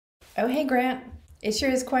Oh, hey, Grant. It sure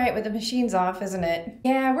is quiet with the machines off, isn't it?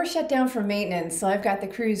 Yeah, we're shut down for maintenance, so I've got the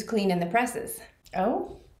crews cleaning the presses.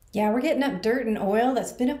 Oh? Yeah, we're getting up dirt and oil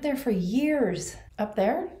that's been up there for years. Up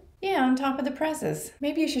there? Yeah, on top of the presses.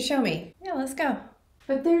 Maybe you should show me. Yeah, let's go.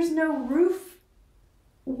 But there's no roof.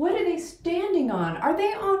 What are they standing on? Are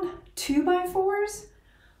they on 2x4s?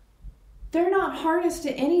 They're not harnessed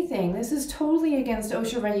to anything. This is totally against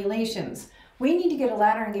OSHA regulations. We need to get a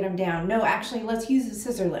ladder and get them down. No, actually, let's use the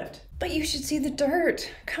scissor lift. But you should see the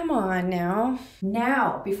dirt. Come on now.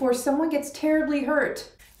 Now, before someone gets terribly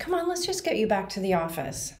hurt. Come on, let's just get you back to the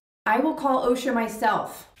office. I will call OSHA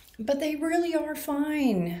myself. But they really are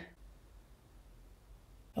fine.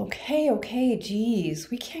 Okay,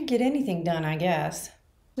 geez. We can't get anything done, I guess.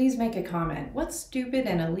 Please make a comment. What stupid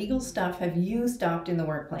and illegal stuff have you stopped in the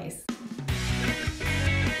workplace?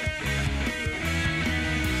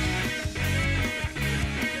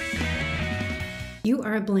 You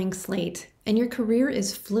are a blank slate, and your career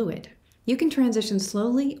is fluid. You can transition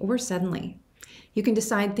slowly or suddenly. You can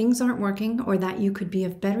decide things aren't working or that you could be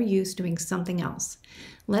of better use doing something else.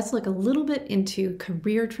 Let's look a little bit into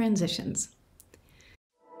career transitions.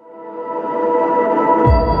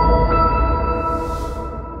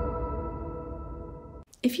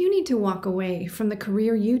 If you need to walk away from the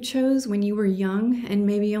career you chose when you were young and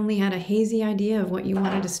maybe only had a hazy idea of what you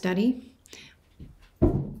wanted to study,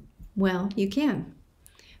 well, you can.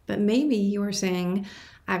 But maybe you are saying,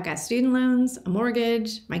 I've got student loans, a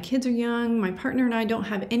mortgage, my kids are young, my partner and I don't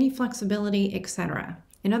have any flexibility, etc.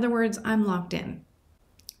 In other words, I'm locked in.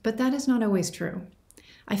 But that is not always true.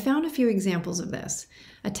 I found a few examples of this.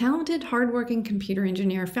 A talented, hardworking computer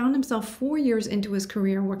engineer found himself 4 years into his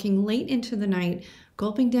career working late into the night,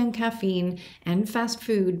 gulping down caffeine and fast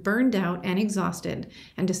food, burned out and exhausted,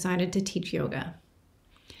 and decided to teach yoga.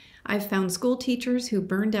 I've found school teachers who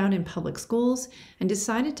burned out in public schools and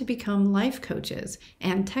decided to become life coaches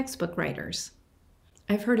and textbook writers.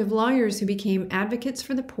 I've heard of lawyers who became advocates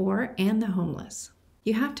for the poor and the homeless.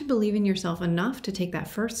 You have to believe in yourself enough to take that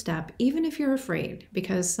first step, even if you're afraid,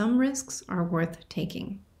 because some risks are worth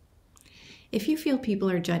taking. If you feel people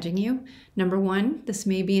are judging you, number one, this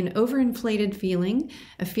may be an overinflated feeling,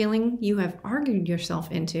 a feeling you have argued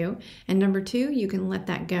yourself into, and number two, you can let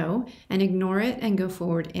that go and ignore it and go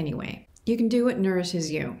forward anyway. You can do what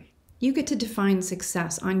nourishes you. You get to define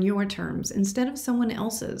success on your terms instead of someone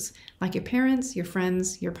else's, like your parents, your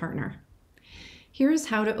friends, your partner. Here is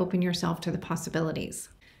how to open yourself to the possibilities.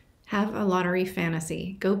 Have a lottery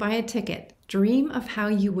fantasy. Go buy a ticket. Dream of how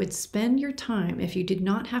you would spend your time if you did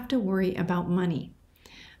not have to worry about money.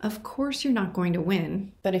 Of course you're not going to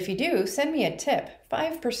win, but if you do, send me a tip.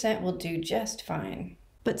 5% will do just fine.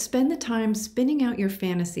 But spend the time spinning out your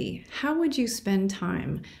fantasy. How would you spend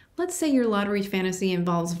time? Let's say your lottery fantasy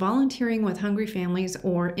involves volunteering with hungry families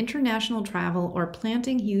or international travel or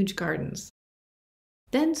planting huge gardens.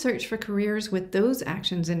 Then search for careers with those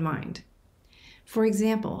actions in mind. For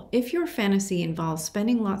example, if your fantasy involves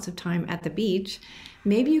spending lots of time at the beach,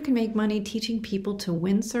 maybe you can make money teaching people to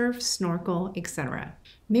windsurf, snorkel, etc.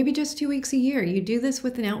 Maybe just 2 weeks a year, you do this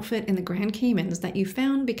with an outfit in the Grand Caymans that you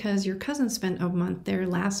found because your cousin spent a month there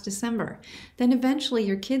last December. Then eventually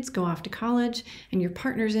your kids go off to college and your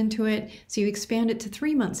partner's into it, so you expand it to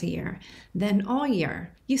 3 months a year, then all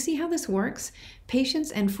year. You see how this works?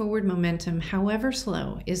 Patience and forward momentum, however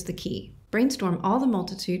slow, is the key. Brainstorm all the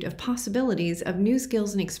multitude of possibilities of new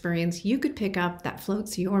skills and experience you could pick up that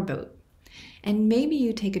floats your boat. And maybe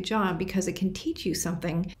you take a job because it can teach you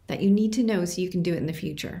something that you need to know so you can do it in the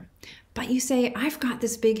future. But you say, I've got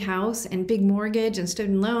this big house and big mortgage and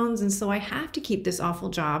student loans, and so I have to keep this awful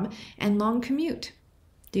job and long commute.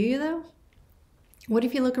 Do you though? What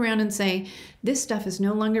if you look around and say, this stuff is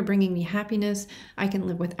no longer bringing me happiness, I can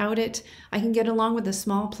live without it, I can get along with a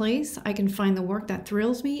small place, I can find the work that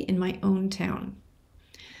thrills me in my own town.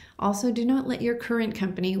 Also, do not let your current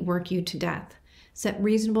company work you to death. Set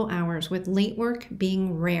reasonable hours, with late work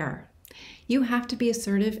being rare. You have to be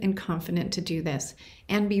assertive and confident to do this,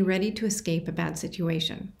 and be ready to escape a bad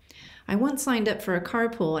situation. I once signed up for a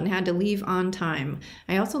carpool and had to leave on time.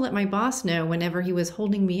 I also let my boss know whenever he was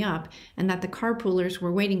holding me up and that the carpoolers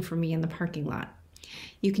were waiting for me in the parking lot.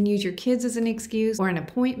 You can use your kids as an excuse or an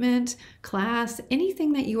appointment, class,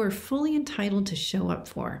 anything that you are fully entitled to show up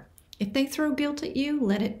for. If they throw guilt at you,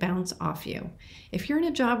 let it bounce off you. If you're in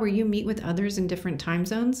a job where you meet with others in different time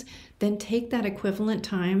zones, then take that equivalent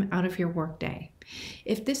time out of your workday.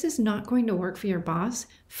 If this is not going to work for your boss,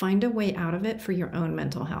 find a way out of it for your own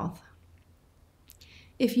mental health.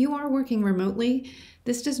 If you are working remotely,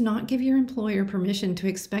 this does not give your employer permission to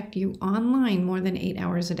expect you online more than 8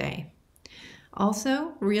 hours a day.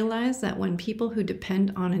 Also, realize that when people who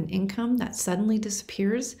depend on an income that suddenly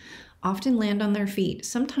disappears often land on their feet,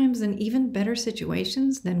 sometimes in even better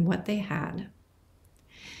situations than what they had.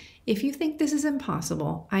 If you think this is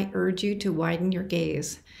impossible, I urge you to widen your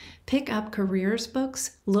gaze. Pick up careers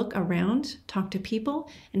books, look around, talk to people,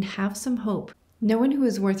 and have some hope. No one who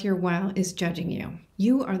is worth your while is judging you.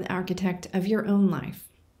 You are the architect of your own life.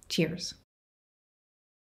 Cheers.